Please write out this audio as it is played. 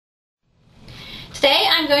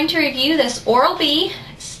going to review this Oral-B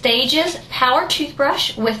Stages Power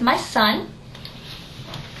Toothbrush with my son.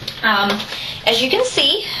 As you can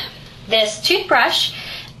see, this toothbrush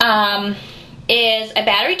is a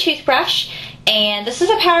battery toothbrush, and this is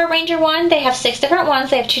a Power Ranger one. They have 6 different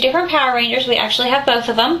ones. They have 2 different Power Rangers. We actually have both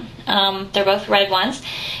of them. They're both red ones.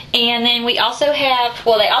 And then we also have,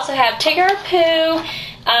 well, they also have Tigger, Pooh,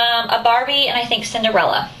 a Barbie, and I think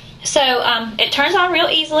Cinderella. So it turns on real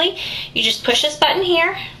easily. You just push this button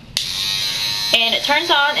here, and it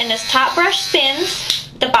turns on, and this top brush spins.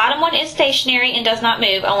 The bottom one is stationary and does not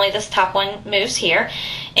move. Only this top one moves here.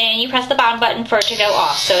 And you press the bottom button for it to go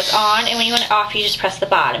off. So it's on, and when you want it off, you just press the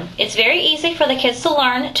bottom. It's very easy for the kids to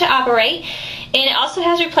learn to operate. And it also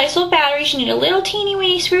has replaceable batteries. You need a little teeny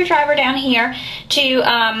weeny screwdriver down here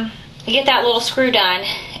to get that little screw done.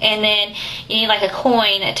 And then you need like a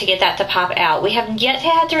coin to get that to pop out. We haven't yet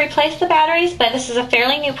had to replace the batteries, but this is a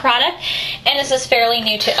fairly new product, and this is fairly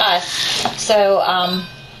new to us. So,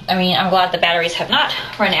 I mean, I'm glad the batteries have not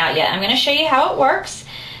run out yet. I'm going to show you how it works.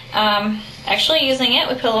 Actually using it,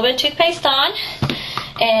 we put a little bit of toothpaste on,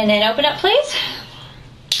 and then open up, please.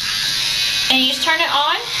 And you just turn it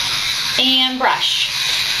on and brush.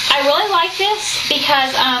 I really like this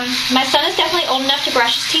because my son is definitely old enough to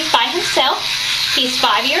brush his teeth by himself. He's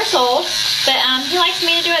 5 years old, but he likes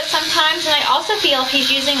me to do it sometimes, and I also feel if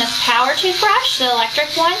he's using this power toothbrush, the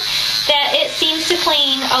electric one, that it seems to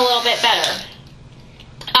clean a little bit better.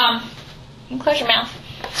 You can close your mouth.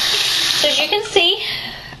 So as you can see,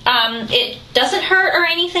 it doesn't hurt or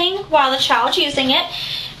anything while the child's using it,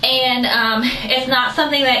 and it's not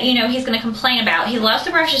something that, you know, he's going to complain about. He loves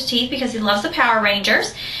to brush his teeth because he loves the Power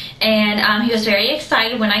Rangers, and he was very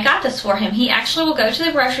excited when I got this for him. He actually will go to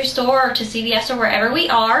the grocery store or to CVS or wherever we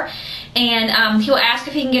are, and he'll ask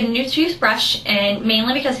if he can get a new toothbrush, and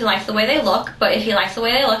mainly because he likes the way they look, but if he likes the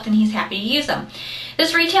way they look, then he's happy to use them.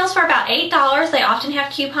 This retails for about $8. They often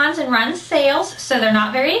have coupons and run sales, so they're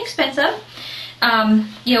not very expensive.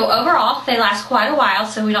 You know, overall, they last quite a while,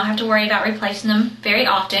 so we don't have to worry about replacing them very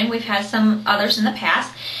often. We've had some others in the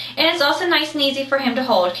past. And it's also nice and easy for him to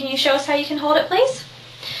hold. Can you show us how you can hold it, please?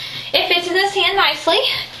 It fits in his hand nicely.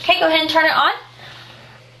 Okay, go ahead and turn it on.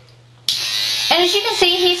 And as you can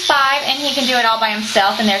see, he's 5 and he can do it all by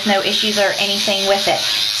himself, and there's no issues or anything with it.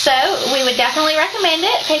 So, we would definitely recommend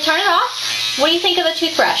it. Okay, turn it off. What do you think of the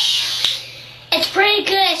toothbrush? It's pretty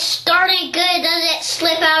good. It started good. It doesn't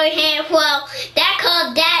slip out of your hand. Well,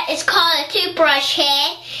 that is called a toothbrush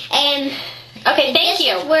head. And okay, thank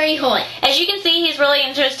you. This is where you hold it. As you can see, he's really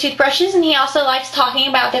into his toothbrushes, and he also likes talking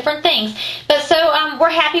about different things. But so we're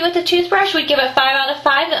happy with the toothbrush. We'd give it 5 out of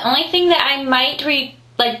 5. The only thing that I might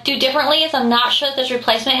do differently is I'm not sure that there's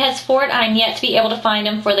replacement heads for it. I'm yet to be able to find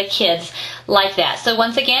them for the kids like that. So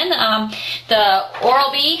once again, the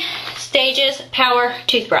Oral-B Stages Power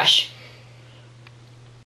Toothbrush.